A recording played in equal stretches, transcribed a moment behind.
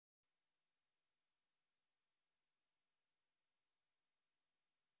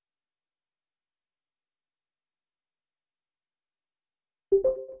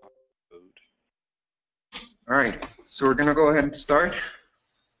All right, so we're gonna go ahead and start.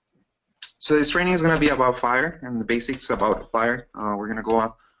 So this training is gonna be about fire and the basics about fire. We're gonna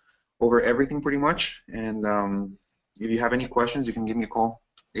go over everything pretty much, and if you have any questions, you can give me a call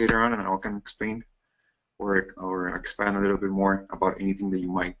later on, and I can explain or expand a little bit more about anything that you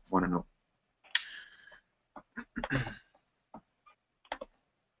might want to know.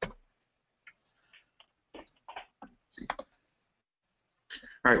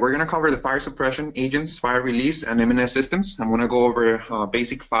 All right, we're going to cover the fire suppression agents, fire release, and M&S systems. I'm going to go over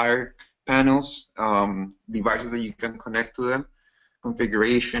basic fire panels, devices that you can connect to them,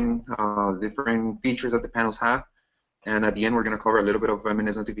 configuration, different features that the panels have, and at the end we're going to cover a little bit of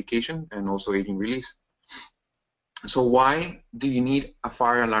M&S notification and also agent release. So why do you need a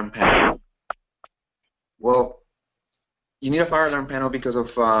fire alarm panel? Well, you need a fire alarm panel because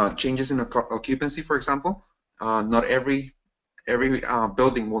of changes in occupancy, for example. Not every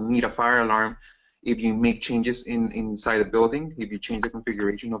building will need a fire alarm if you make changes inside the building, if you change the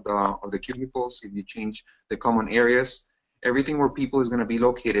configuration of the cubicles, if you change the common areas, everything where people is going to be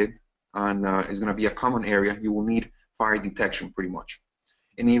located and is going to be a common area, you will need fire detection pretty much.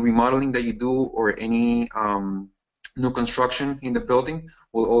 Any remodeling that you do or any new construction in the building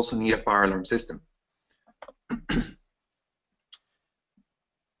will also need a fire alarm system.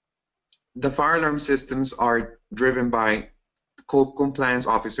 The fire alarm systems are driven by code compliance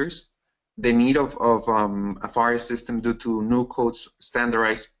officers, the need of a fire system due to new codes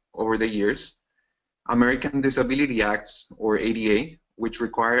standardized over the years, American Disability Acts or ADA, which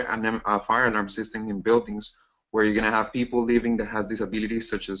require a fire alarm system in buildings where you're going to have people living that has disabilities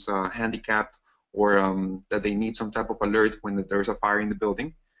such as handicapped or that they need some type of alert when there's a fire in the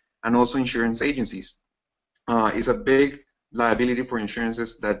building, and also insurance agencies. It's a big liability for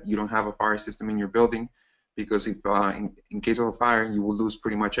insurances that you don't have a fire system in your building, because if in case of a fire, you will lose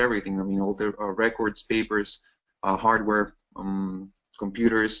pretty much everything. I mean, all the records, papers, hardware,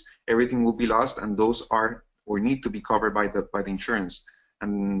 computers, everything will be lost, and those are or need to be covered by the insurance,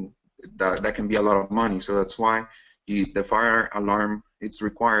 and that can be a lot of money. So that's why the fire alarm, it's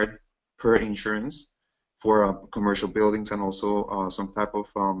required per insurance for commercial buildings and also some type of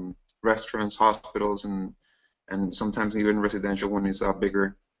restaurants, hospitals, and sometimes even residential when it's a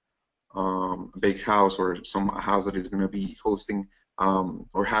bigger big house or some house that is going to be hosting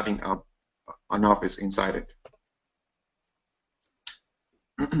or having an office inside it.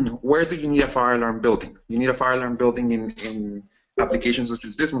 Where do you need a fire alarm building? You need a fire alarm building in applications such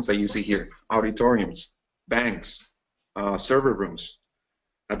as this ones that you see here: auditoriums, banks, server rooms,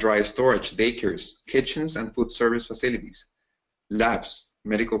 dry storage, daycares, kitchens and food service facilities, labs,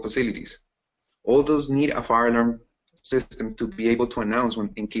 medical facilities. All those need a fire alarm system to be able to announce when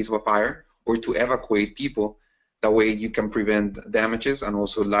in case of a fire or to evacuate people. That way you can prevent damages and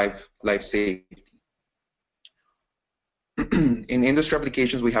also life safety. In industry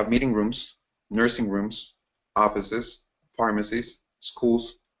applications, we have meeting rooms, nursing rooms, offices, pharmacies,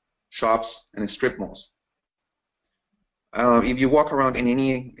 schools, shops, and strip malls. If you walk around in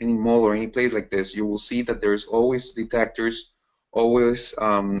any mall or any place like this, you will see that there's always detectors, always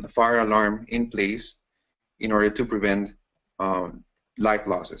fire alarm in place in order to prevent life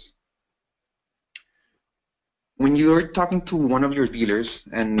losses. When you're talking to one of your dealers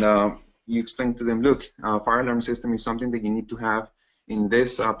and you explain to them, look, fire alarm system is something that you need to have in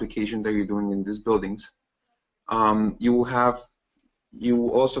this application that you're doing in these buildings, you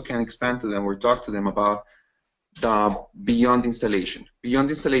also can expand to them or talk to them about the beyond installation. Beyond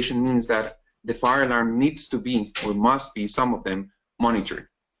installation means that the fire alarm needs to be, or must be, some of them, monitored.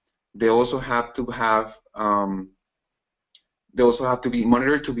 They also have to have be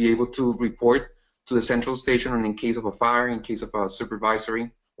monitored to be able to report to the central station in case of a fire, in case of a supervisory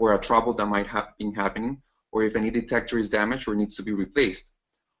or a trouble that might have been happening, or if any detector is damaged or needs to be replaced.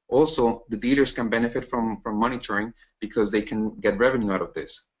 Also, the dealers can benefit from monitoring because they can get revenue out of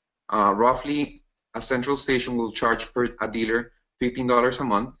this. Roughly, a central station will charge a dealer $15 a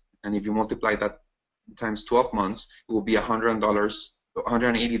month, and if you multiply that times 12 months, it will be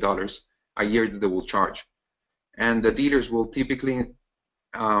 $180 a year that they will charge. And the dealers will typically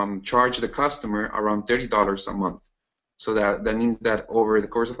charge the customer around $30 a month. So that means that over the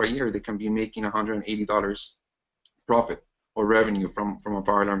course of a year, they can be making $180 profit or revenue from a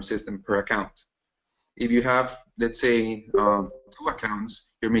fire alarm system per account. If you have, let's say, 2 accounts,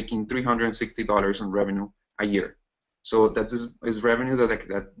 you're making $360 in revenue a year. So that is revenue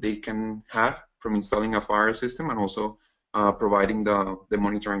that they can have from installing a fire system and also providing the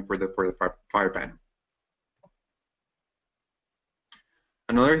monitoring for the fire panel.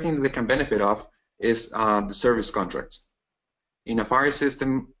 Another thing that they can benefit of is the service contracts. In a fire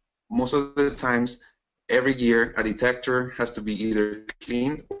system, most of the times, every year a detector has to be either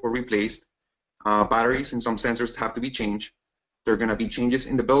cleaned or replaced. Batteries and some sensors have to be changed. There are going to be changes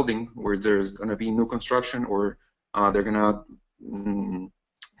in the building where there's going to be new construction, or they're going to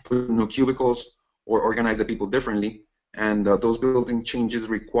put new cubicles or organize the people differently. And those building changes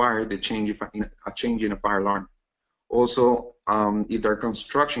require the change a change in a fire alarm. Also, if there's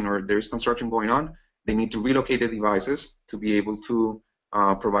construction or there's construction going on, they need to relocate the devices to be able to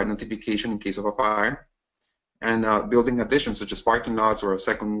provide notification in case of a fire. And building additions such as parking lots or a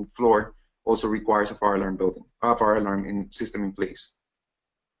second floor also requires a fire alarm system in place.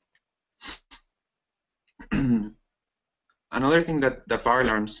 Another thing that fire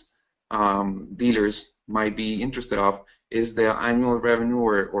alarms dealers might be interested of is the annual revenue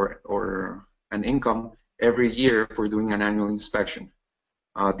or an income every year for doing an annual inspection.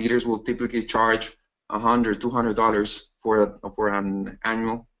 Dealers will typically charge $100, $200 for an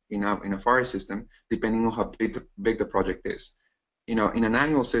annual in a fire system, depending on how big the project is. In an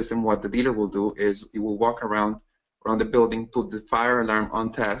annual system, what the dealer will do is it will walk around the building, put the fire alarm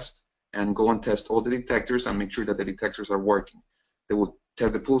on test, and go and test all the detectors and make sure that the detectors are working. They will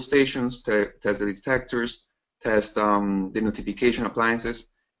test the pull stations, test the detectors, test the notification appliances,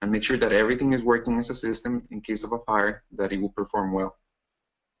 and make sure that everything is working as a system in case of a fire, that it will perform well.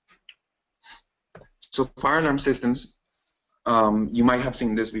 So fire alarm systems, you might have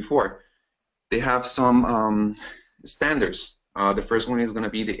seen this before. They have some standards. The first one is going to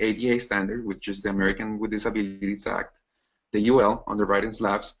be the ADA standard, which is the American with Disabilities Act, the UL on the right in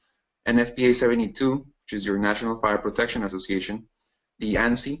slabs, NFPA 72, which is your National Fire Protection Association, the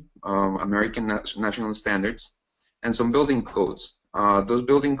ANSI, American National Standards, and some building codes. Those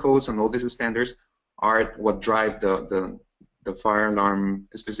building codes and all these standards are what drive the fire alarm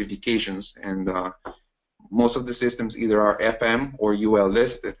specifications, and most of the systems either are FM or UL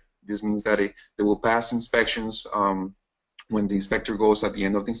listed. This means that they will pass inspections when the inspector goes at the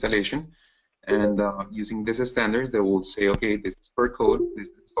end of the installation, and using these standards, they will say, okay, this is per code, this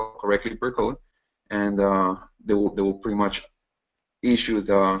is installed correctly per code, and they will pretty much issue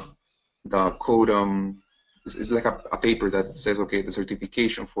the code. It's like a paper that says, okay, the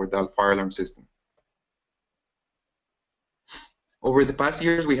certification for the fire alarm system. Over the past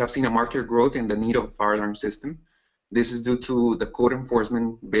years, we have seen a market growth in the need of a fire alarm system. This is due to the code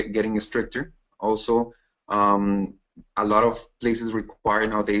enforcement getting stricter. Also, a lot of places require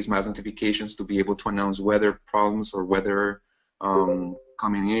nowadays mass notifications to be able to announce weather problems or weather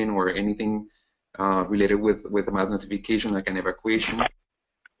coming in, or anything related with the mass notification, like an evacuation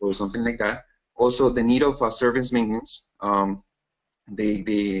or something like that. Also, the need of service maintenance.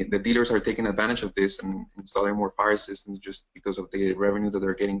 The dealers are taking advantage of this and installing more fire systems just because of the revenue that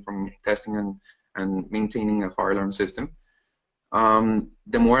they're getting from testing and maintaining a fire alarm system.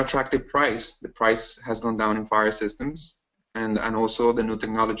 The more attractive price, the price has gone down in fire systems, and also the new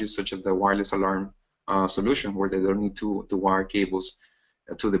technologies such as the wireless alarm solution, where they don't need to wire cables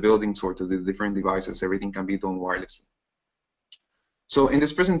to the buildings or to the different devices. Everything can be done wirelessly. So in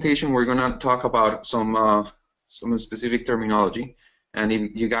this presentation, we're going to talk about some specific terminology. And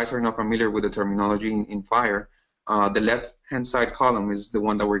if you guys are not familiar with the terminology in fire, the left-hand side column is the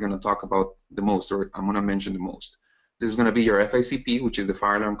one that we're going to talk about the most, or I'm going to mention the most. This is going to be your FICP, which is the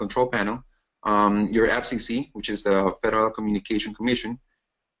Fire Alarm Control Panel, your FCC, which is the Federal Communication Commission,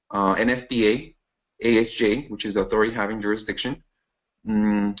 NFPA, ASJ, which is the authority having jurisdiction.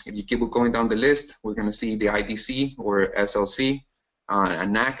 If you keep going down the list, we're going to see the IDC or SLC, a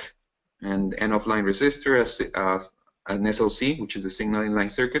NAC, and end-of-line resistor as an SLC, which is the signal inline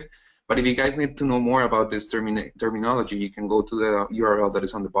circuit. But if you guys need to know more about this terminology, you can go to the URL that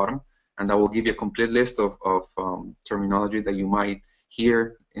is on the bottom, and that will give you a complete list of terminology that you might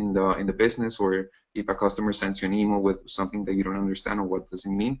hear in the business, or if a customer sends you an email with something that you don't understand or what does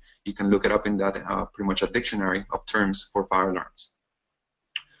it mean, you can look it up in that pretty much a dictionary of terms for fire alarms.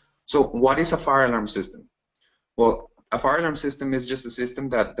 So what is a fire alarm system? Well, a fire alarm system is just a system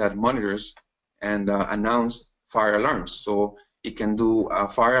that monitors and announces fire alarms. So it can do a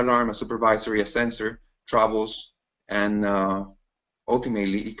fire alarm, a supervisory, a sensor, travels, and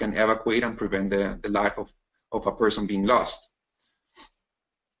ultimately it can evacuate and prevent the life of a person being lost.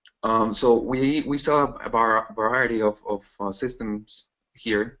 So we saw a variety of systems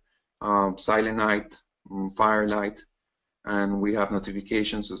here, silent night, firelight, and we have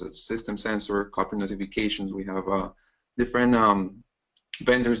notifications as a system sensor, copy notifications. We have different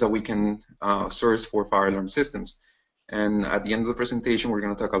vendors that we can source for fire alarm systems. And at the end of the presentation, we're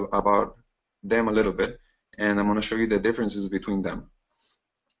going to talk about them a little bit, and I'm going to show you the differences between them.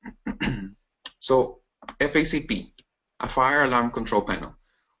 So FACP, a fire alarm control panel.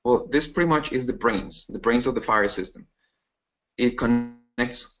 Well, this pretty much is the brains of the fire system. It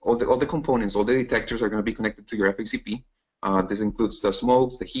connects all the components, all the detectors are going to be connected to your FACP. This includes the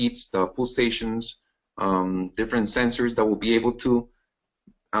smokes, the heats, the pull stations, different sensors that will be able to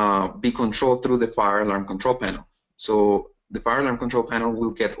be controlled through the fire alarm control panel. So the fire alarm control panel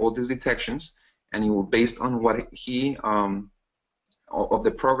will get all these detections, and it will, based on what of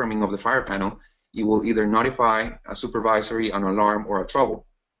the programming of the fire panel, it will either notify a supervisory, an alarm, or a trouble.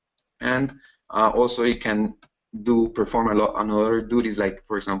 And also it can perform another duties, like,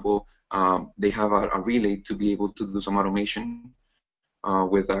 for example, they have a relay to be able to do some automation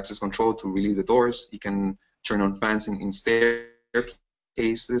with access control to release the doors. You can turn on fans in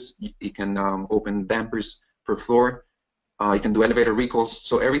staircases. You can open dampers per floor. You can do elevator recalls.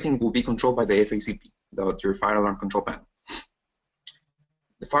 So everything will be controlled by the FACP, your fire alarm control panel.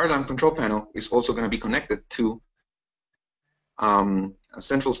 The fire alarm control panel is also going to be connected to a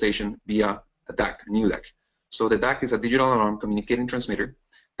central station via a DAC, a new DAC. So the DAC is a digital alarm communicating transmitter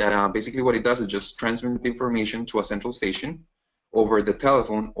that basically what it does is just transmit information to a central station over the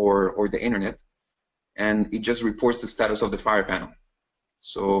telephone or the internet, and it just reports the status of the fire panel.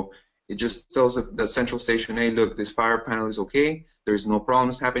 So it just tells the central station, hey, look, this fire panel is okay, there's no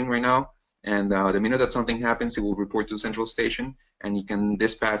problems happening right now, and the minute that something happens, it will report to the central station, and you can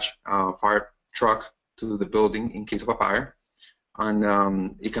dispatch a fire truck to the building in case of a fire.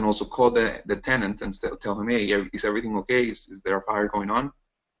 And you can also call the tenant and tell him, hey, is everything okay? Is there a fire going on?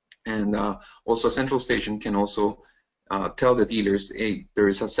 And also a central station can also tell the dealers, hey, there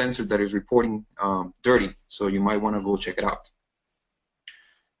is a sensor that is reporting dirty, so you might want to go check it out.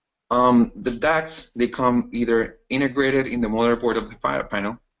 The DACs, they come either integrated in the motherboard of the fire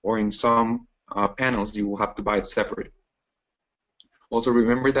panel, or in some panels you will have to buy it separate. Also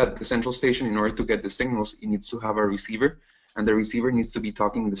remember that the central station, in order to get the signals, it needs to have a receiver, and the receiver needs to be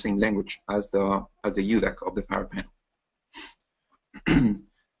talking the same language as the UDAC of the fire panel.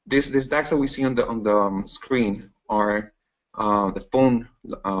 These DACs that we see on the screen are the phone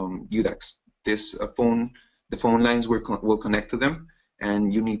UDACs. The phone lines will connect to them,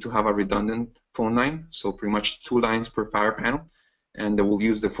 and you need to have a redundant phone line, so pretty much 2 lines per fire panel, and they will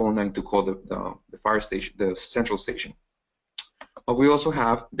use the phone line to call the fire station, the central station. But we also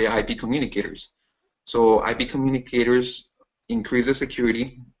have the IP communicators. So IP communicators increase the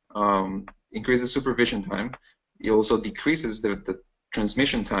security, increase the supervision time. It also decreases the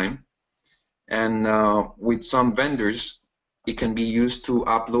transmission time, and with some vendors, it can be used to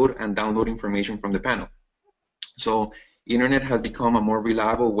upload and download information from the panel. So internet has become a more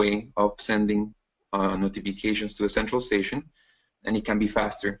reliable way of sending notifications to a central station, and it can be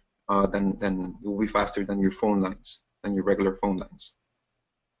faster it will be faster than your phone lines, than your regular phone lines.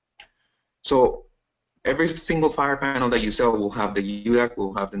 So every single fire panel that you sell will have the UDAC,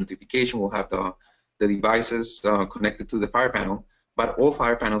 will have the notification, will have the devices connected to the fire panel, but all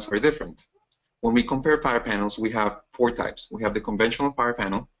fire panels are different. When we compare fire panels, we have 4 types. We have the conventional fire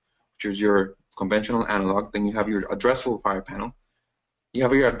panel, which is your conventional analog. Then you have your addressable fire panel. You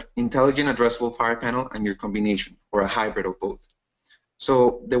have your intelligent addressable fire panel, and your combination, or a hybrid of both.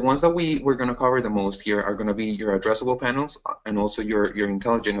 So the ones that we're going to cover the most here are going to be your addressable panels and also your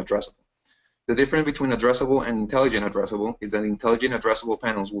intelligent addressable. The difference between addressable and intelligent addressable is that intelligent addressable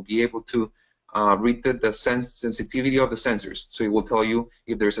panels will be able to read the sensitivity of the sensors. So it will tell you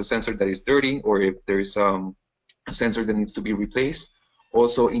if there's a sensor that is dirty, or if there's a sensor that needs to be replaced.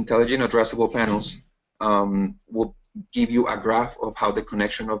 Also, intelligent addressable panels will give you a graph of how the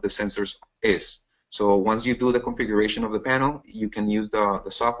connection of the sensors is. So once you do the configuration of the panel, you can use the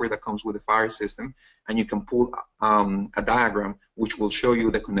software that comes with the fire system, and you can pull a diagram which will show you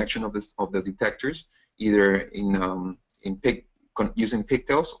the connection of the detectors, either using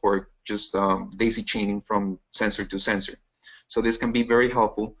pigtails or just daisy chaining from sensor to sensor. So this can be very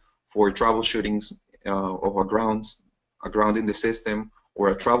helpful for troubleshootings of a ground in the system or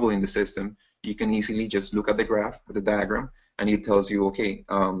a trouble in the system. You can easily just look at the graph, at the diagram, and it tells you, okay,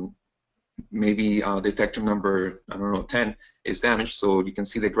 maybe detector number, I don't know, 10 is damaged, so you can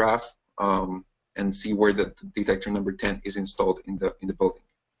see the graph and see where the detector number 10 is installed in the building.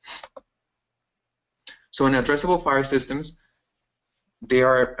 So in addressable fire systems, they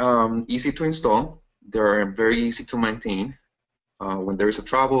are easy to install. They are very easy to maintain. When there is a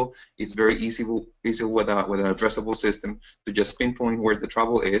trouble, it's very easy with an addressable system to just pinpoint where the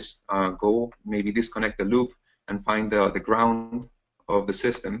trouble is, go maybe disconnect the loop and find the ground of the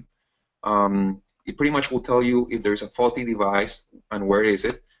system. It pretty much will tell you if there's a faulty device and where is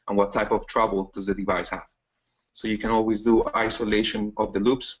it, and what type of trouble does the device have. So you can always do isolation of the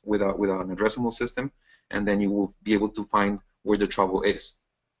loops with an addressable system, and then you will be able to find where the trouble is.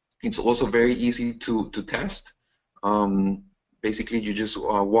 It's also very easy to test. Basically, you just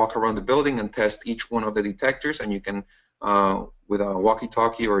walk around the building and test each one of the detectors, and you can, with a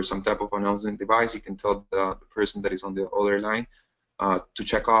walkie-talkie or some type of announcement device, you can tell the person that is on the other line to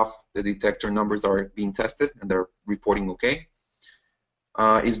check off the detector numbers that are being tested and they're reporting okay.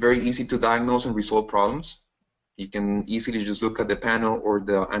 It's very easy to diagnose and resolve problems. You can easily just look at the panel or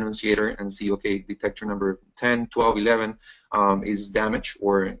the annunciator and see, okay, detector number 10, 12, 11 is damaged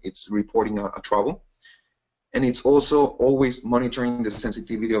or it's reporting a trouble. And it's also always monitoring the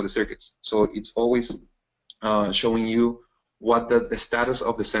sensitivity of the circuits. So it's always showing you what the status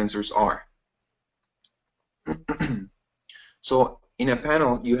of the sensors are. So in a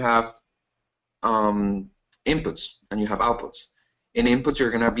panel, you have inputs and you have outputs. In inputs,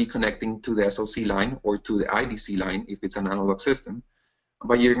 you're going to be connecting to the SLC line or to the IDC line if it's an analog system.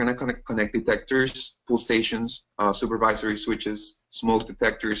 But you're going to connect detectors, pull stations, supervisory switches, smoke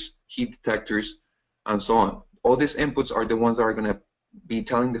detectors, heat detectors, and so on. All these inputs are the ones that are going to be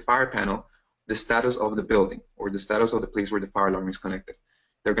telling the fire panel the status of the building or the status of the place where the fire alarm is connected.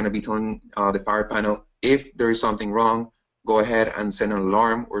 They're going to be telling the fire panel if there is something wrong, go ahead and send an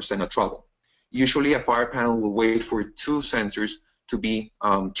alarm or send a trouble. Usually a fire panel will wait for two sensors to be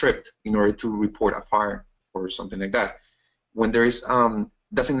tripped in order to report a fire or something like that. When there is,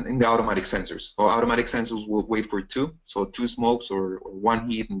 that's in the automatic sensors. So automatic sensors will wait for two, so two smokes or one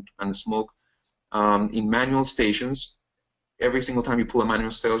heat and a smoke. In manual stations, every single time you pull a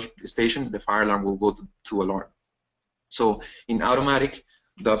manual station, the fire alarm will go to alarm. So in automatic,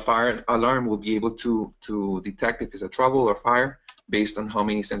 the fire alarm will be able to detect if it's a trouble or fire based on how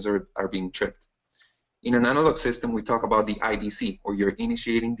many sensors are being tripped. In an analog system, we talk about the IDC, or your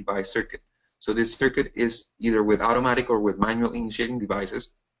initiating device circuit. So this circuit is either with automatic or with manual initiating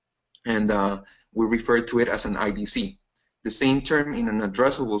devices, and we refer to it as an IDC. The same term in an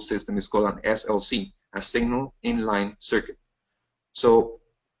addressable system is called an SLC, a signal inline circuit. So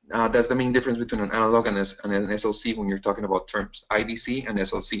that's the main difference between an analog and an SLC when you're talking about terms, IDC and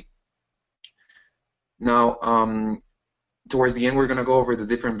SLC. Now, towards the end, we're going to go over the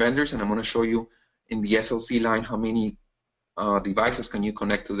different vendors, and I'm going to show you in the SLC line how many devices can you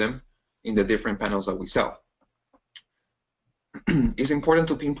connect to them in the different panels that we sell. It's important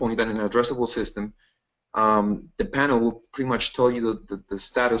to pinpoint that in an addressable system, the panel will pretty much tell you the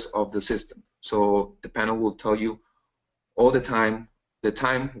status of the system. So the panel will tell you all the time,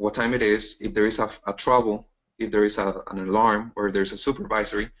 what time it is, if there is a trouble, if there is an alarm, or if there's a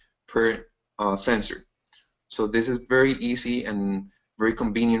supervisory per sensor. So this is very easy and very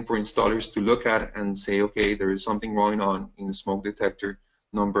convenient for installers to look at and say, okay, there is something going on in the smoke detector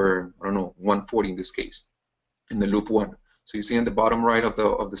number, I don't know, 140 in this case, in the loop 1. So you see in the bottom right of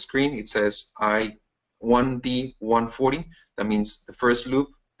the screen, it says I1D140. That means the first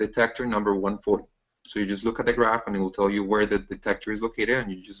loop detector number 140. So you just look at the graph and it will tell you where the detector is located,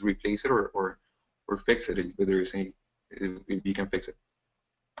 and you just replace it or fix it if there is any, if you can fix it.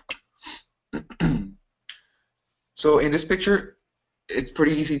 So in this picture, it's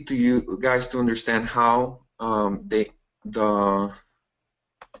pretty easy to you guys to understand how the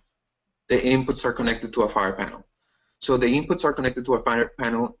inputs are connected to a fire panel. So the inputs are connected to a fire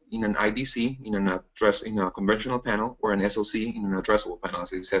panel in an IDC, in a conventional panel, or an SLC in an addressable panel,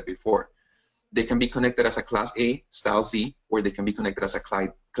 as I said before. They can be connected as a Class A, Style Z, or they can be connected as a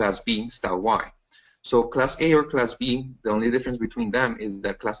Class B, Style Y. So Class A or Class B, the only difference between them is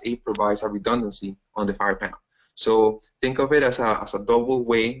that Class A provides a redundancy on the fire panel. So think of it as a double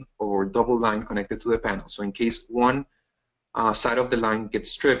way or double line connected to the panel. So in case one side of the line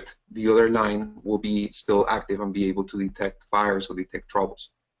gets stripped, the other line will be still active and be able to detect fires or detect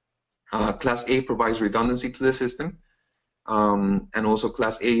troubles. Class A provides redundancy to the system, and also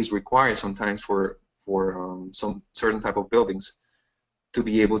Class A is required sometimes for some certain type of buildings to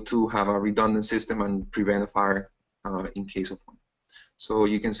be able to have a redundant system and prevent a fire in case of one. So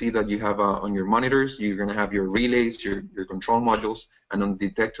you can see that you have on your monitors, you're going to have your relays, your control modules, and on the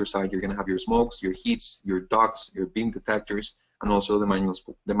detector side, you're going to have your smokes, your heats, your ducts, your beam detectors, and also the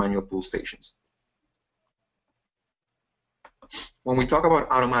manual pull stations. When we talk about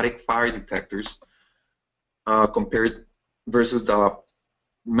automatic fire detectors compared versus the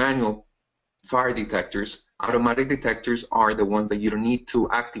manual fire detectors, automatic detectors are the ones that you don't need to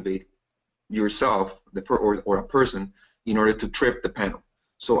activate yourself or a person in order to trip the panel.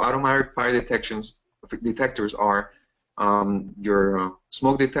 So automatic fire detectors are your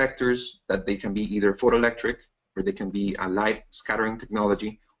smoke detectors, that they can be either photoelectric, or they can be a light scattering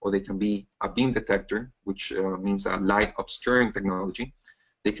technology, or they can be a beam detector, which means a light obscuring technology.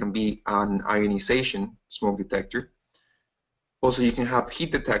 They can be an ionization smoke detector. Also, you can have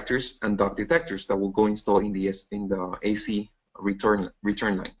heat detectors and duct detectors that will go installed in the AC return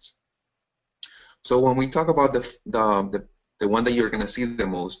lines. So when we talk about the one that you're going to see the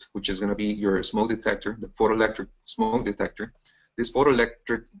most, which is going to be your smoke detector, the photoelectric smoke detector, this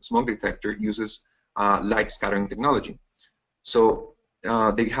photoelectric smoke detector uses light scattering technology. So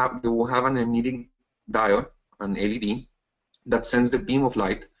they will have an emitting diode, an LED, that sends the beam of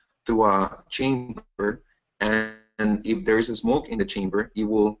light through a chamber, and if there is a smoke in the chamber, it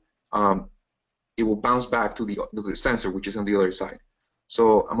will bounce back to the sensor, which is on the other side.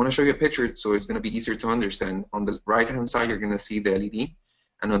 So I'm going to show you a picture so it's going to be easier to understand. On the right-hand side, you're going to see the LED,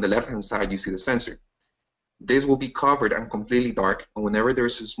 and on the left-hand side, you see the sensor. This will be covered and completely dark, and whenever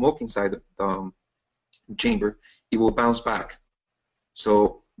there's a smoke inside the chamber, it will bounce back.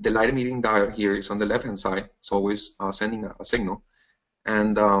 So the light emitting diode here is on the left-hand side. It's always sending a signal,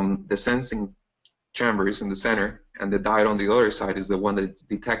 and the sensing chamber is in the center, and the diode on the other side is the one that's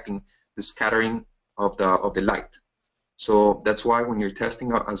detecting the scattering of the light. So that's why when you're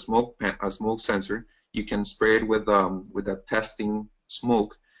testing a smoke sensor, you can spray it with a testing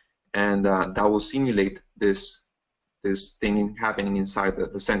smoke, and that will simulate this thing happening inside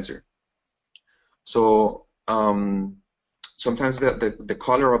the sensor. So sometimes the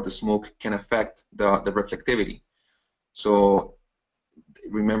color of the smoke can affect the reflectivity. So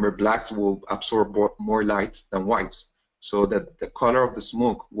remember, blacks will absorb more light than whites, so that the color of the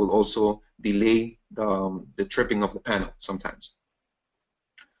smoke will also delay the tripping of the panel sometimes.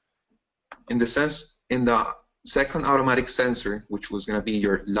 In the second automatic sensor, which was going to be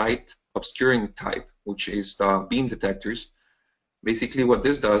your light obscuring type, which is the beam detectors, basically what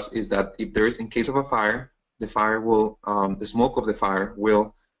this does is that if there is, in case of a fire, the smoke of the fire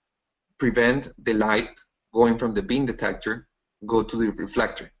will prevent the light going from the beam detector go to the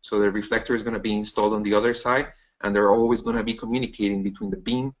reflector. So the reflector is going to be installed on the other side, and they're always going to be communicating between the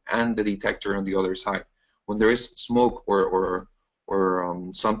beam and the detector on the other side. When there is smoke or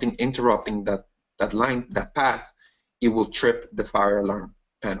something interrupting that path, it will trip the fire alarm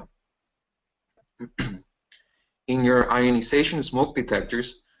panel. In your ionization smoke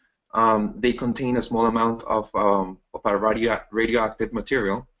detectors, they contain a small amount of a radioactive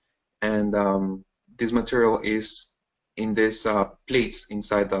material, and this material is in these plates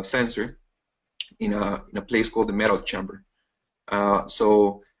inside the sensor in a place called the metal chamber.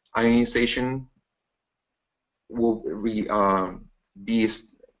 So ionization will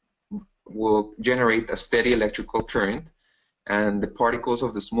generate a steady electrical current, and the particles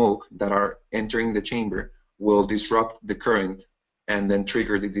of the smoke that are entering the chamber will disrupt the current and then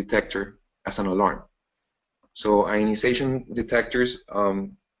trigger the detector as an alarm. So ionization detectors,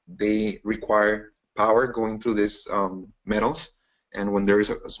 they require power going through these metals, and when there is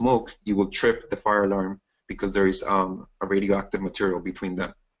a smoke, it will trip the fire alarm because there is a radioactive material between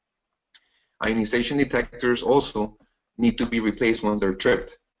them. Ionization detectors also need to be replaced once they're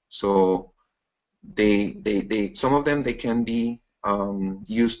tripped. So some of them, they can be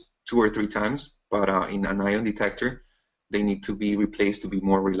used 2 or 3 times, but in an ion detector, they need to be replaced to be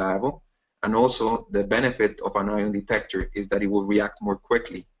more reliable. And also, the benefit of an ion detector is that it will react more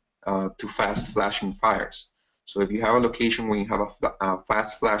quickly to fast flashing fires. So if you have a location where you have a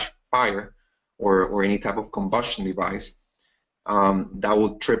fast flash fire or any type of combustion device, that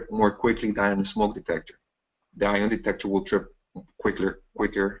will trip more quickly than a smoke detector. The ion detector will trip quicker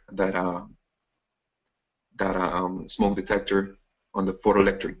than smoke detector on the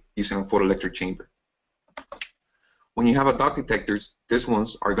photoelectric, using a photoelectric chamber. When you have a duct detectors, these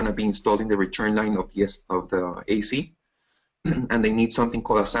ones are going to be installed in the return line of the AC, and they need something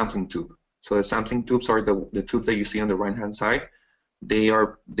called a sampling tube. So the sampling tubes are the tubes that you see on the right-hand side. They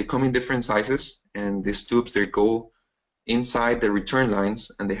come in different sizes, and these tubes, they go inside the return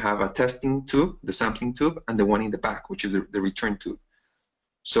lines, and they have a testing tube, the sampling tube, and the one in the back, which is the return tube.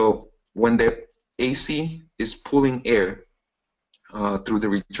 So when the AC is pulling air through the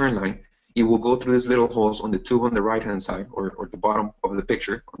return line, it will go through these little holes on the tube on the right-hand side, or the bottom of the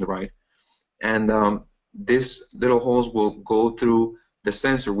picture on the right, and these little holes will go through the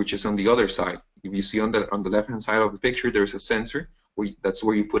sensor, which is on the other side. If you see on the left-hand side of the picture, there's a sensor. That's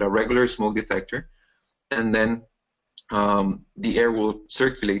where you put a regular smoke detector, and then the air will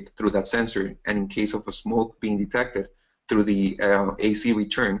circulate through that sensor, and in case of a smoke being detected through the AC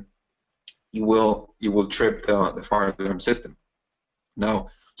return, it will trip the fire alarm system. Now,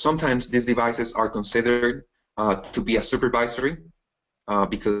 sometimes these devices are considered to be a supervisory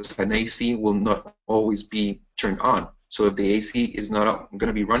because an AC will not always be turned on. So if the AC is not going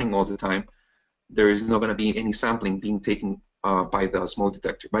to be running all the time, there is not going to be any sampling being taken by the smoke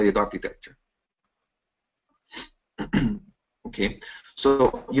detector, by the duct detector. Okay,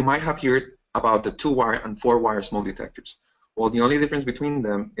 so you might have heard about the 2-wire and 4-wire smoke detectors. Well, the only difference between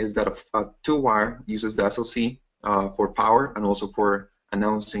them is that a 2-wire uses the SLC for power and also for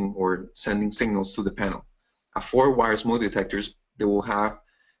announcing or sending signals to the panel. A 4-wire smoke detectors, they will have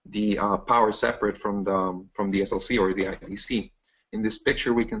the power separate from the SLC or the IDC. In this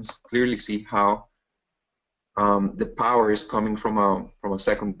picture, we can clearly see how the power is coming from a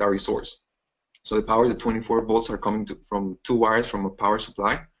secondary source. So the power, the 24 volts, are coming from 2 wires from a power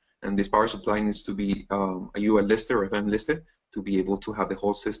supply, and this power supply needs to be a UL listed or FM listed to be able to have the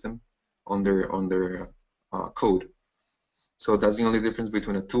whole system under code. So that's the only difference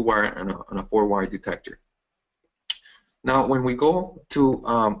between a 2-wire and a 4-wire detector. Now, when we go to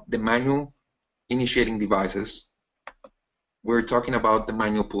the manual initiating devices, we're talking about the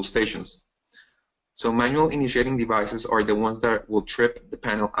manual pull stations. So manual initiating devices are the ones that will trip the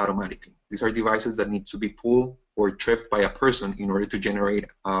panel automatically. These are devices that need to be pulled or tripped by a person in order to generate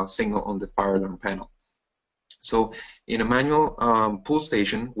a signal on the fire alarm panel. So in a manual pull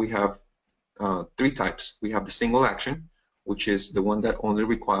station, we have 3 types. We have the single action, which is the one that only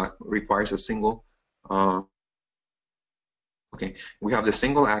requires a single. We have the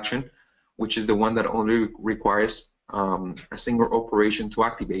single action, which is the one that only requires a single operation to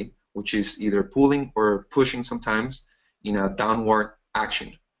activate, which is either pulling or pushing sometimes in a downward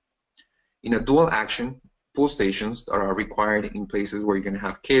action. In a dual action, pull stations are required in places where you're going to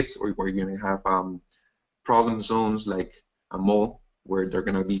have kids or where you're going to have problem zones like a mall where there are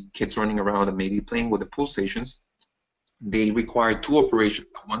going to be kids running around and maybe playing with the pull stations. They require 2 operations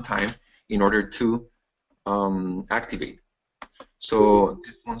at one time in order to activate. So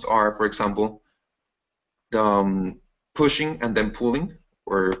these ones are, for example, the pushing and then pulling,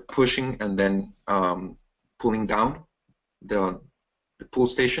 or pushing and then pulling down the pull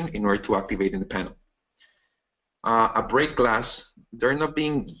station in order to activate in the panel. A break glass, they're not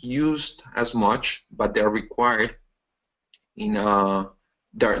being used as much, but they're required in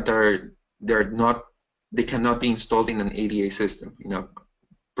they cannot be installed in an ADA system,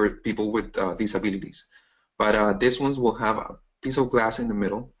 for people with disabilities. But these ones will have a piece of glass in the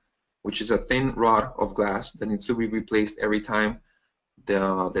middle, which is a thin rod of glass that needs to be replaced every time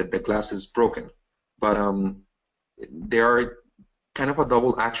the glass is broken. But they are kind of a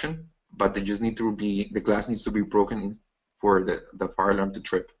double action, but they just need to be, the glass needs to be broken for the fire alarm to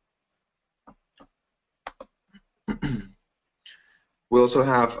trip. We also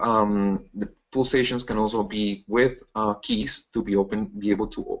have the pull stations can also be with keys to be able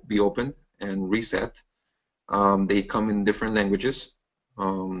to be opened and reset. They come in different languages,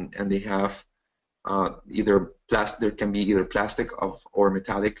 and they have either there can be either plastic or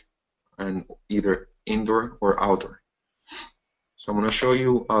metallic, and either indoor or outdoor. So I'm going to show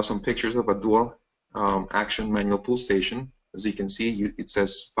you some pictures of a dual action manual pull station. As you can see, it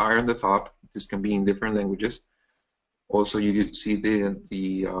says fire on the top. This can be in different languages. Also, you see the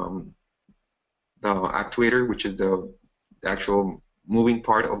actuator, which is the actual moving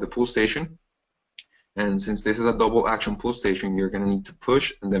part of the pull station. And since this is a double action pull station, you're going to need to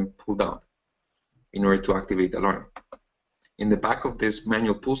push and then pull down in order to activate the alarm. In the back of this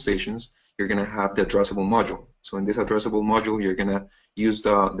manual pull stations, you're going to have the addressable module. So in this addressable module, you're going to use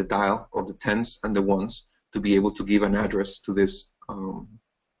the dial of the 10s and the 1s to be able to give an address to this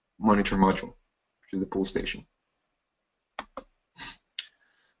monitor module, which is the pull station.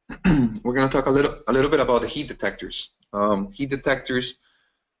 We're going to talk a little bit about the heat detectors. Heat detectors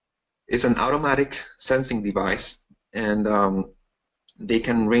is an automatic sensing device, and they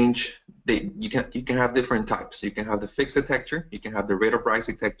can range. You can have different types. You can have the fixed detector, you can have the rate of rise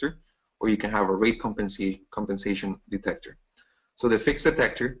detector, or you can have a rate compensation detector. So the fixed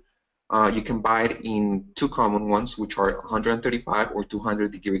detector, you can buy it in 2 common ones, which are 135 or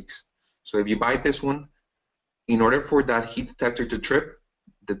 200 degrees. So if you buy this one, in order for that heat detector to trip,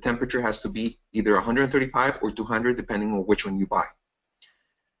 the temperature has to be either 135 or 200, depending on which one you buy.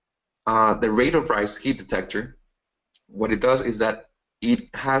 The rate of rise heat detector, what it does is that it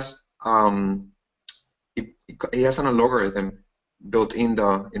has it has an algorithm built in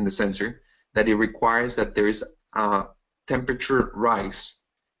the sensor that it requires that there is a temperature rise,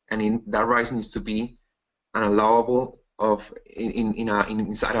 and that rise needs to be an allowable of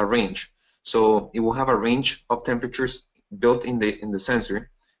inside a range. So it will have a range of temperatures built in the sensor,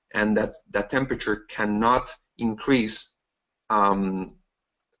 and that temperature cannot increase.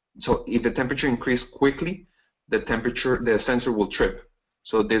 So if the temperature increases quickly, the sensor will trip.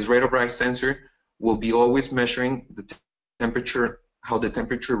 So this rate of rise sensor will be always measuring the temperature, how the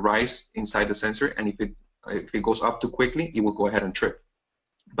temperature rises inside the sensor, and if it goes up too quickly, it will go ahead and trip.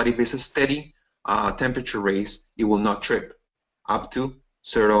 But if it's a steady temperature raise, it will not trip. up to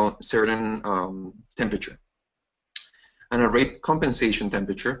certain temperature. And a rate compensation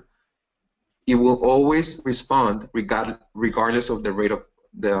temperature, it will always respond regardless of the rate of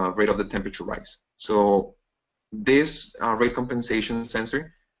the temperature rise. So this rate compensation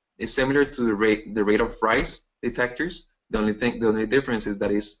sensor is similar to the rate of rise detectors. The only difference is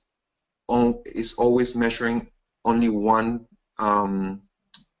that it's always measuring only one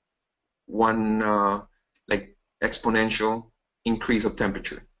like exponential increase of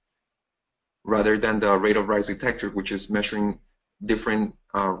temperature, rather than the rate of rise detector, which is measuring different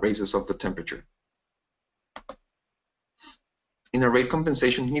raises of the temperature. In a rate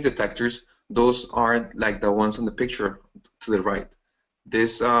compensation heat detectors, those are like the ones on the picture to the right.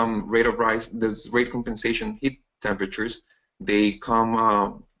 This rate compensation heat temperatures, they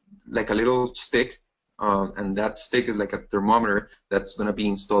come like a little stick, and that stick is like a thermometer that's going to be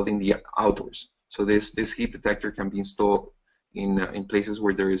installed in the outdoors. So this heat detector can be installed in places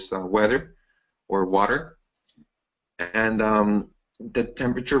where there is weather or water, and the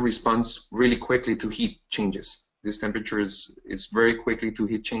temperature responds really quickly to heat changes. This temperature is very quickly to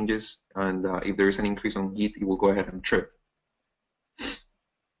heat changes, and if there is an increase on heat, it will go ahead and trip.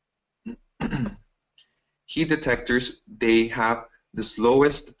 Heat detectors, they have the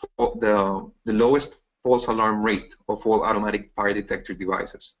lowest false alarm rate of all automatic fire detector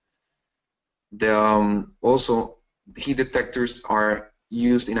devices. Also, heat detectors are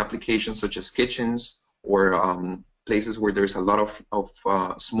used in applications such as kitchens or places where there's a lot of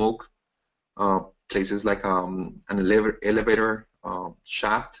smoke, places like an elevator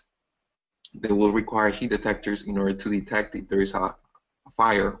shaft. They will require heat detectors in order to detect if there is a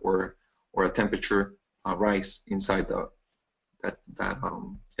fire or a temperature rise inside that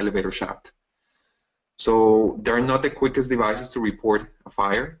elevator shaft. So they're not the quickest devices to report a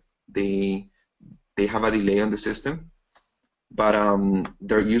fire. They have a delay on the system, but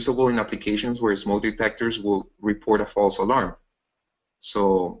they're usable in applications where smoke detectors will report a false alarm.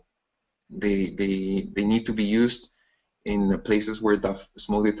 So they need to be used in places where the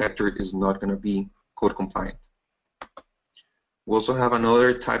smoke detector is not going to be code compliant. We also have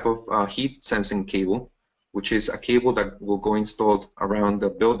another type of heat sensing cable, which is a cable that will go installed around the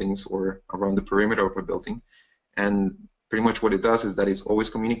buildings or around the perimeter of a building. And pretty much what it does is that it's always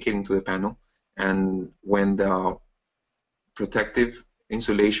communicating to the panel, and when the protective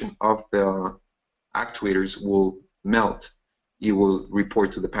insulation of the actuators will melt, it will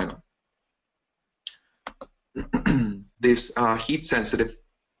report to the panel. This heat-sensitive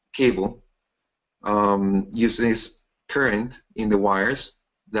cable uses current in the wires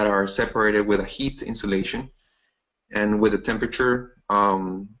that are separated with a heat insulation, and when the temperature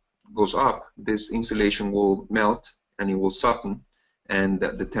goes up, this insulation will melt and it will soften, and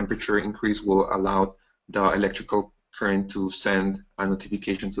the temperature increase will allow the electrical current to send a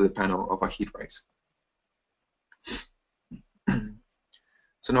notification to the panel of a heat rise.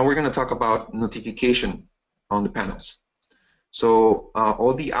 So now we're going to talk about notification on the panels. So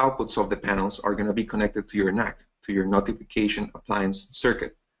all the outputs of the panels are going to be connected to your NAC, to your notification appliance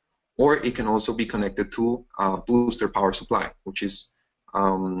circuit, or it can also be connected to a booster power supply, which is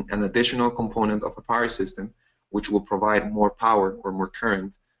an additional component of a power system, which will provide more power or more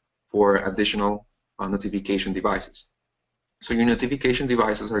current for additional notification devices. So your notification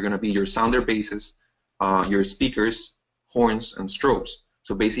devices are going to be your sounder bases, your speakers, horns, and strobes.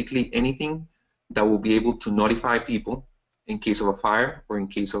 So basically anything that will be able to notify people in case of a fire, or in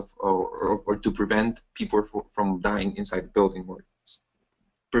case of or to prevent people from dying inside the building, or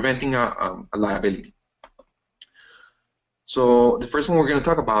preventing a liability. So the first one we're going to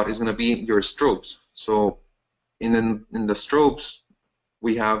talk about is going to be your strobes. So in the strobes,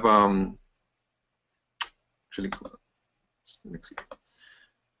 we have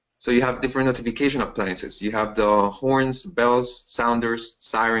so you have different notification appliances. You have the horns, bells, sounders,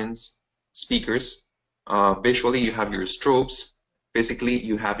 sirens, speakers. Visually, you have your strobes. Physically,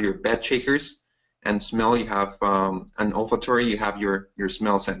 you have your bed shakers. And smell, you have an olfactory, you have your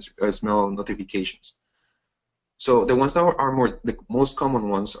smell sensor, smell notifications. So the ones that are the most common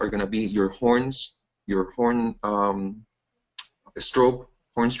ones are going to be your horns, your horn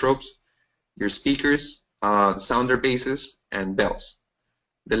strobes, your speakers, sounder bases, and bells.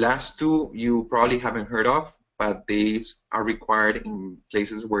 The last two you probably haven't heard of, but these are required in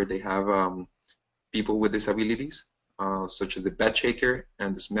places where they have people with disabilities, such as the bed shaker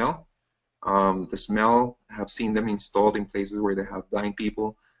and the smell. The smell, I have seen them installed in places where they have blind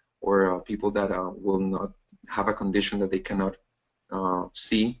people, or people that will not have a condition that they cannot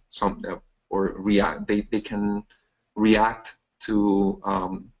see or react. They can react to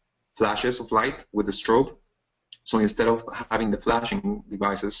flashes of light with the strobe. So instead of having the flashing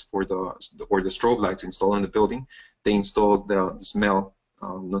devices for the strobe lights installed in the building, they installed the smell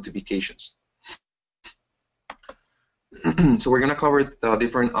notifications. So we're going to cover the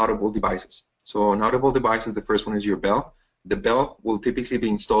different audible devices. So an audible device is, the first one is your bell. The bell will typically be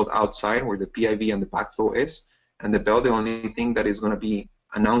installed outside where the PIV and the backflow is. And the bell, the only thing that is going to be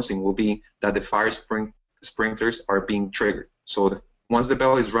announcing will be that the fire sprinklers are being triggered. So once the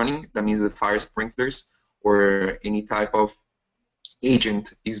bell is running, that means the fire sprinklers or any type of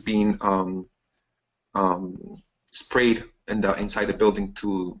agent is being sprayed inside the building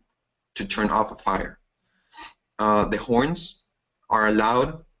to turn off a fire. The horns are a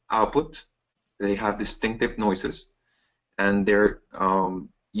loud output. They have distinctive noises, and they're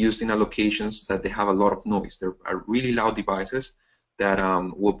used in locations that they have a lot of noise. They're really loud devices that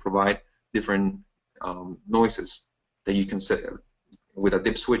will provide different noises that you can set. With a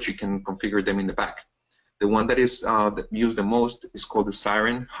dip switch, you can configure them in the back. The one that is used the most is called the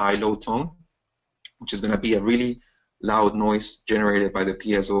siren high-low tone, which is going to be a really loud noise generated by the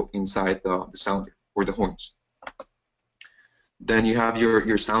piezo inside the sounder or the horns. Then you have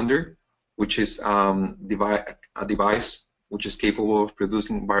your sounder, which is a device which is capable of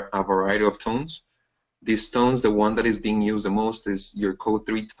producing a variety of tones. These tones, the one that is being used the most is your code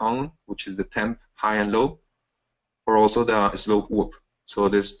 3 tone, which is the temp, high and low, or also the slow whoop. So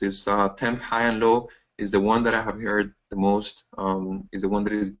this temp, high and low is the one that I have heard the most, is the one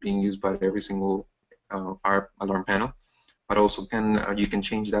that is being used by every single fire alarm panel. But also you can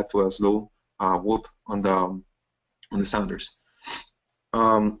change that to a slow whoop on the sounders.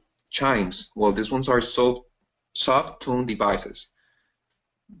 Chimes, well, these ones are soft tone devices.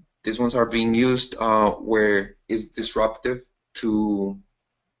 These ones are being used where it's disruptive to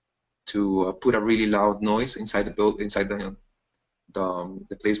put a really loud noise inside the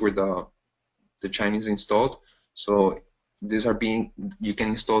place where the chime is installed. So these are you can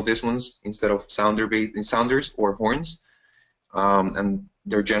install these ones instead of sounders or horns, and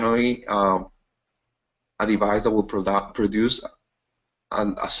they're generally a device that will produce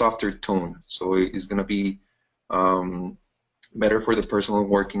a softer tone. So it's going to be better for the person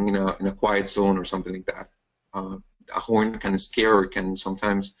working in a quiet zone or something like that. A horn can scare or can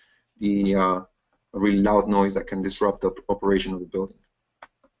sometimes be a really loud noise that can disrupt the operation of the building.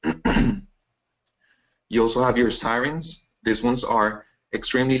 You also have your sirens. These ones are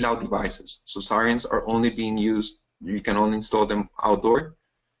extremely loud devices. So sirens are only being used, you can only install them outdoor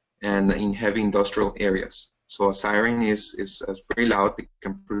and in heavy industrial areas. So a siren is very loud. It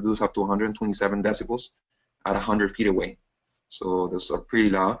can produce up to 127 decibels at 100 feet away. So those are pretty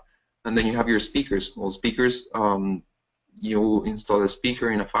loud. And then you have your speakers. Well, speakers, you install a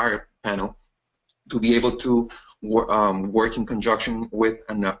speaker in a fire panel to be able to work in conjunction with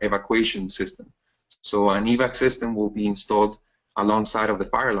an evacuation system. So an evac system will be installed alongside of the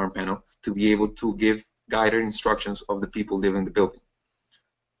fire alarm panel to be able to give guided instructions of the people living in the building.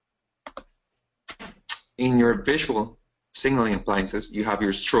 In your visual signaling appliances, you have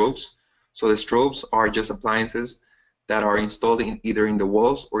your strobes. So the strobes are just appliances that are installed either in the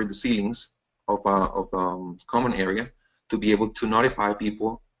walls or the ceilings of a common area to be able to notify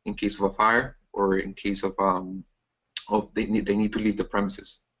people in case of a fire or in case of they need to leave the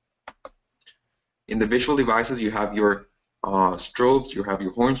premises. In the visual devices, you have your strobes, you have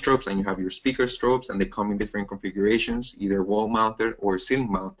your horn strobes, and you have your speaker strobes, and they come in different configurations, either wall-mounted or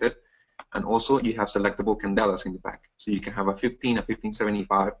ceiling-mounted. And also, you have selectable candelas in the back. So you can have a 15, a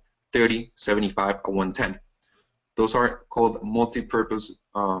 1575, 30, 75, a 110. Those are called multi-purpose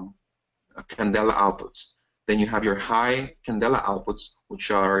candela outputs. Then you have your high candela outputs,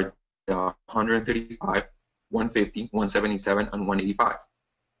 which are 135, 150, 177, and 185.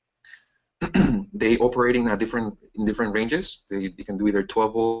 They operate in different ranges. They can do either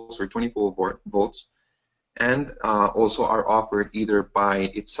 12 volts or 24 volts, and also are offered either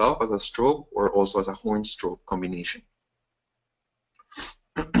by itself as a strobe or also as a horn strobe combination.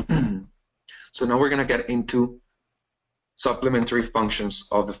 So now we're going to get into supplementary functions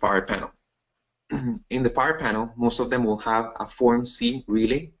of the fire panel. In the fire panel, most of them will have a Form C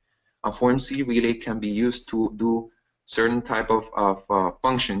relay. A Form C relay can be used to do certain type of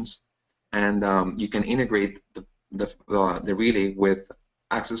functions, and you can integrate the relay with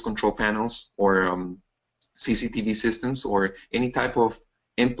access control panels or CCTV systems or any type of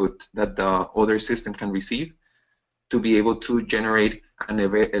input that the other system can receive to be able to generate an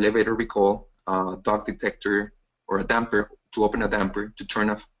elevator recall, dog detector, or a damper, to open a damper, to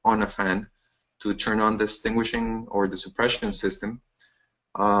turn on a fan, to turn on the extinguishing or the suppression system,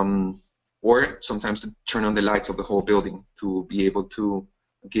 or sometimes to turn on the lights of the whole building to be able to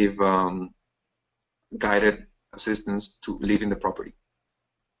give guided assistance to leaving the property.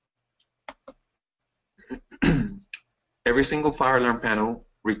 Every single fire alarm panel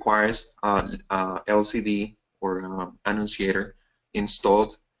requires LCD or annunciator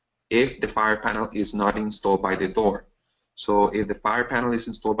installed if the fire panel is not installed by the door. So if the fire panel is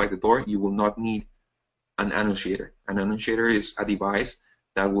installed by the door, you will not need an annunciator. An annunciator is a device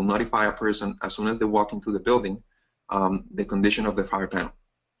that will notify a person as soon as they walk into the building the condition of the fire panel.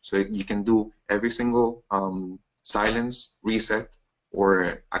 So you can do every single silence, reset,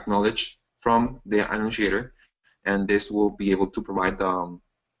 or acknowledge from the annunciator, and this will be able to provide the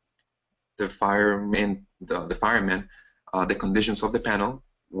firemen the conditions of the panel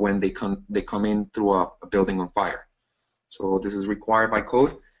when they come in through a building on fire. So this is required by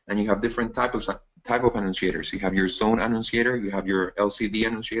code, and you have different type of annunciators. You have your zone annunciator, you have your LCD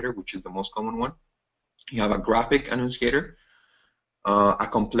annunciator, which is the most common one. You have a graphic annunciator, a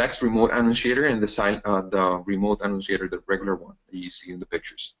complex remote annunciator, and the remote annunciator, the regular one that you see in the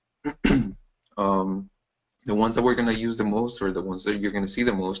pictures. The ones that we're going to use the most, or the ones that you're going to see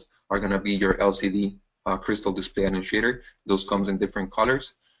the most, are going to be your LCD crystal display annunciator. Those comes in different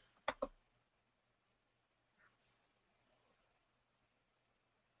colors.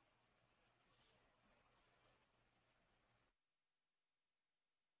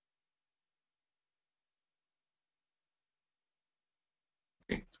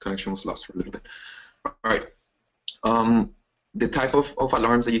 Okay, the connection was lost for a little bit. All right. The type of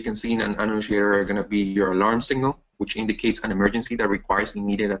alarms that you can see in an annunciator are going to be your alarm signal, which indicates an emergency that requires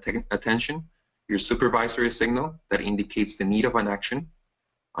immediate attention, your supervisory signal that indicates the need of an action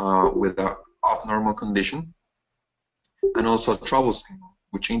with an abnormal condition, and also a trouble signal,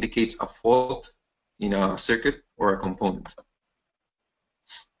 which indicates a fault in a circuit or a component.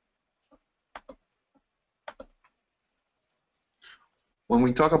 When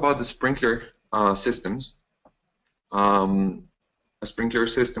we talk about the sprinkler systems, a sprinkler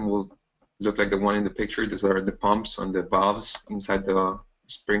system will look like the one in the picture. These are the pumps and the valves inside the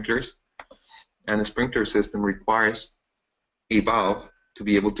sprinklers. And a sprinkler system requires a valve to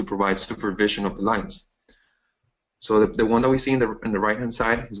be able to provide supervision of the lines. So the one that we see in the right-hand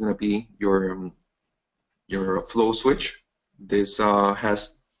side is going to be your flow switch. This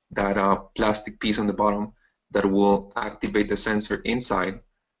has that plastic piece on the bottom that will activate the sensor inside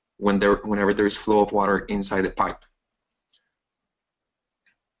whenever there's flow of water inside the pipe.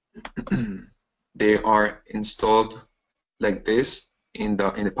 They are installed like this in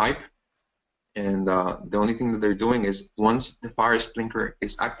the pipe, and the only thing that they're doing is once the fire sprinkler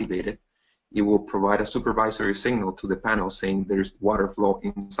is activated, it will provide a supervisory signal to the panel saying there's water flow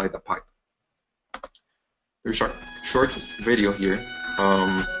inside the pipe. There's a short video here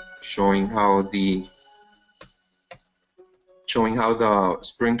showing how the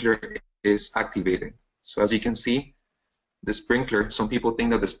sprinkler is activated. So as you can see, the sprinkler, some people think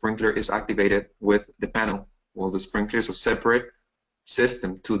that the sprinkler is activated with the panel. Well, the sprinkler is a separate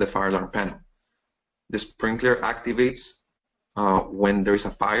system to the fire alarm panel. The sprinkler activates when there is a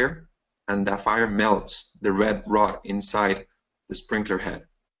fire, and that fire melts the red rod inside the sprinkler head.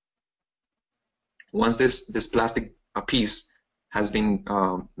 Once this plastic piece has been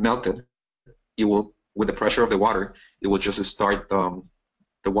melted, it will, with the pressure of the water, it will just start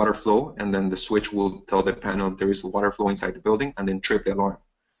the water flow, and then the switch will tell the panel there is water flow inside the building, and then trip the alarm.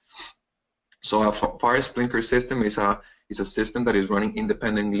 So a fire sprinkler system is a system that is running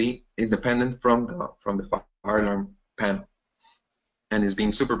independent from the fire alarm panel, and is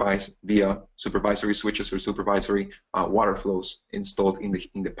being supervised via supervisory switches or supervisory water flows installed in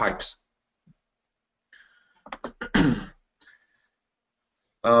the pipes.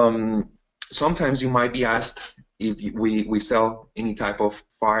 Sometimes you might be asked if we sell any type of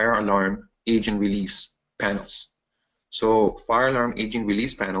fire alarm agent release panels. So fire alarm agent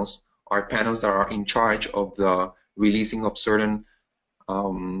release panels are panels that are in charge of the releasing of certain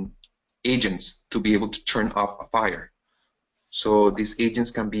agents to be able to turn off a fire. So these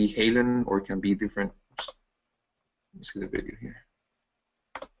agents can be halon or can be different. Oops. Let me see the video here.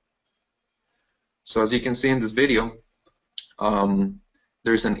 So as you can see in this video,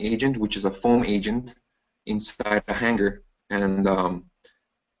 there's an agent which is a foam agent inside a hanger, and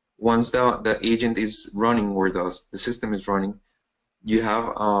once the agent is running, or the system is running, you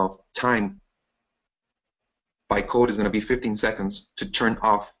have time. By code is going to be 15 seconds to turn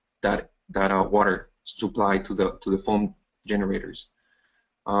off that water supply to the foam generators.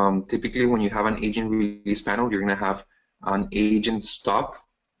 Typically, when you have an agent release panel, you're going to have an agent stop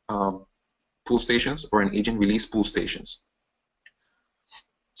pull stations or an agent release pull stations.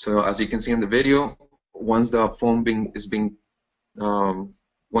 So as you can see in the video, once the foam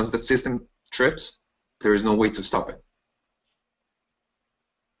once the system trips, There is no way to stop it.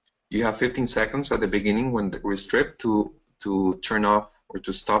 You have 15 seconds at the beginning when we're stripped to turn off or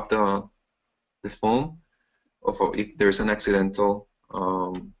to stop the foam if there's an accidental,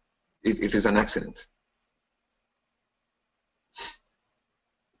 if it's an accident.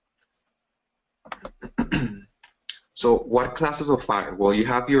 So what classes of fire? Well, you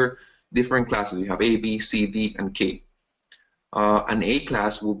have your different classes. You have A, B, C, D, and K. An A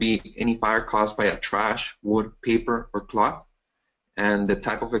class will be any fire caused by a trash, wood, paper, or cloth. And the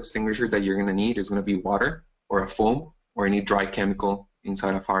type of extinguisher that you're going to need is going to be water or a foam or any dry chemical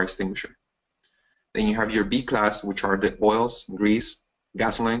inside a fire extinguisher. Then you have your B class, which are the oils, grease,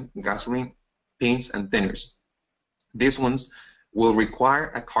 gasoline, paints, and thinners. These ones will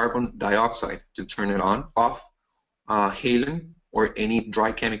require a carbon dioxide to turn it off, halon, or any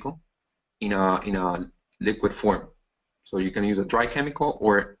dry chemical in a liquid form. So you can use a dry chemical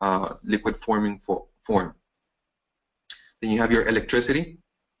or liquid forming form. Then you have your electricity,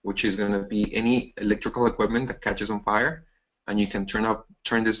 which is going to be any electrical equipment that catches on fire, and you can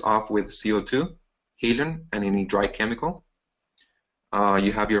turn this off with CO2, halon, and any dry chemical.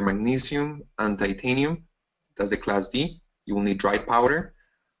 You have your magnesium and titanium. That's the class D. You will need dry powder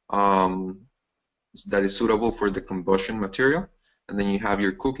that is suitable for the combustion material. And then you have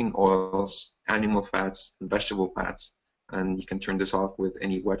your cooking oils, animal fats, and vegetable fats. And you can turn this off with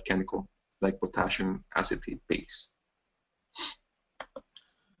any wet chemical like potassium acetate base.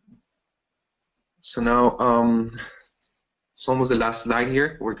 So now it's almost the last slide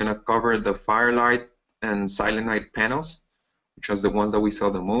here. We're going to cover the Firelight and Silent Night panels, which are the ones that we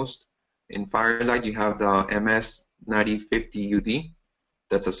sell the most. In Firelight, you have the MS9050 UD.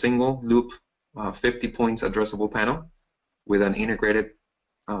 That's a single loop 50 points addressable panel with an integrated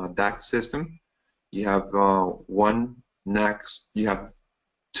DAC system. You have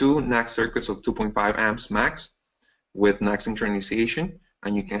two NAC circuits of 2.5 amps max with NAC synchronization,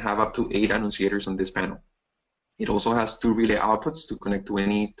 and you can have up to 8 annunciators on this panel. It also has 2 relay outputs to connect to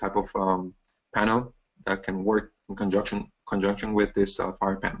any type of panel that can work in conjunction with this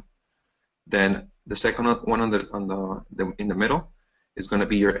fire panel. Then the second one in the middle is going to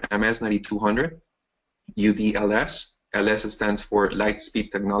be your MS9200 UDLS. LS stands for Light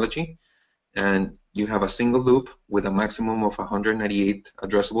Speed Technology, and you have a single loop with a maximum of 198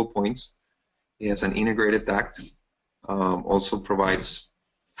 addressable points. It has an integrated DAC. Also provides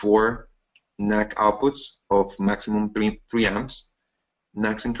 4 NAC outputs of maximum 3 amps,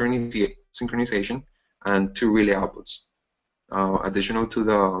 NAC synchronization, and 2 relay outputs. Additional to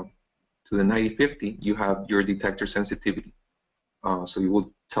the 9050, you have your detector sensitivity. So you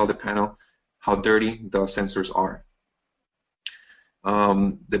will tell the panel how dirty the sensors are.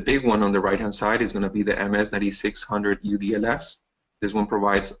 The big one on the right-hand side is going to be the MS9600 UDLS. This one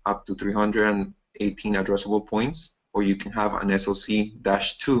provides up to 318 addressable points, or you can have an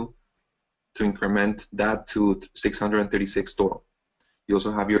SLC-2 to increment that to 636 total. You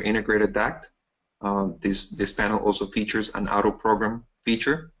also have your integrated DAC. This panel also features an auto program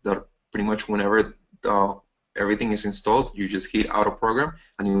feature that pretty much whenever everything is installed, you just hit auto program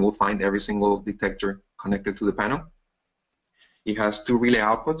and you will find every single detector connected to the panel. It has 2 relay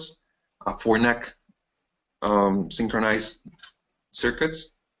outputs, 4 NAC synchronized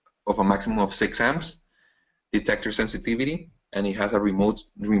circuits of a maximum of 6 amps, detector sensitivity, and it has a remote.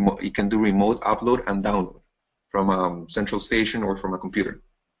 It can do remote upload and download from a central station or from a computer.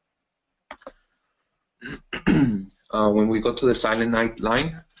 When we go to the Silent Night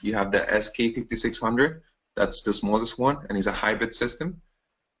line, you have the SK5600. That's the smallest one, and it's a hybrid system.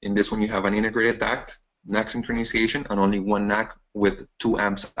 In this one, you have an integrated DAC, NAC synchronization, and only 1 NAC with 2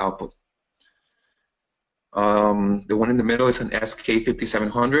 amps output. The one in the middle is an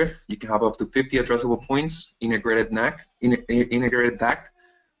SK5700. You can have up to 50 addressable points, integrated NAC, integrated DAC,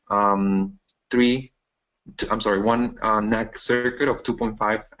 1 NAC circuit of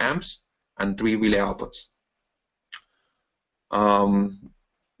 2.5 amps, and 3 relay outputs.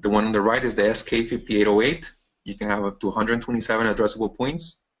 The one on the right is the SK5808. You can have up to 127 addressable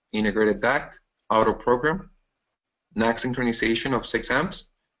points, integrated DAC, auto program, NAC synchronization of 6 amps,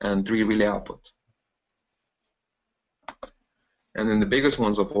 and 3 relay outputs. And then the biggest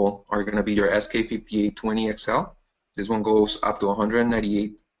ones of all are going to be your SK5820XL. This one goes up to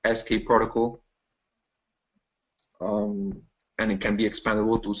 198 SK protocol, and it can be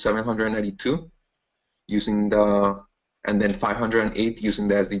expandable to 792 using and then 508 using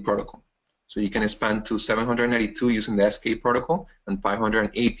the SD protocol. So you can expand to 792 using the SK protocol and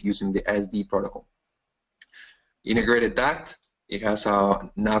 508 using the SD protocol. Integrated DAC, it has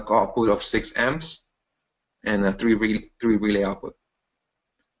a NAC output of 6 amps and a 3 relay output.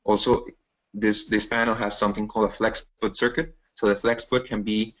 Also, this panel has something called a FlexPut circuit. So the FlexPut can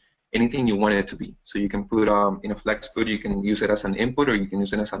be anything you want it to be. So you can put in a FlexPut, you can use it as an input, or you can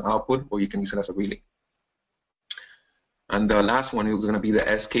use it as an output, or you can use it as a relay. And the last one is going to be the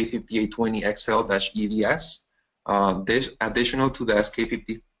SK5820XL-EVS. This, additional to the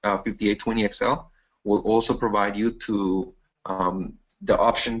SK5820XL, will also provide you to the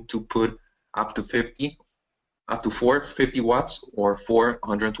option to put up to 50 watts or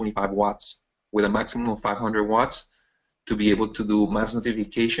 425 watts with a maximum of 500 watts to be able to do mass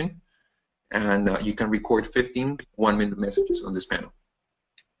notification, and you can record 15 one-minute messages on this panel.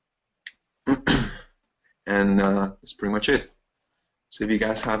 And that's pretty much it. So if you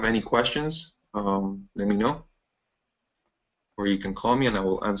guys have any questions, let me know, or you can call me and I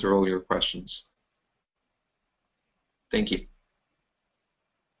will answer all your questions. Thank you.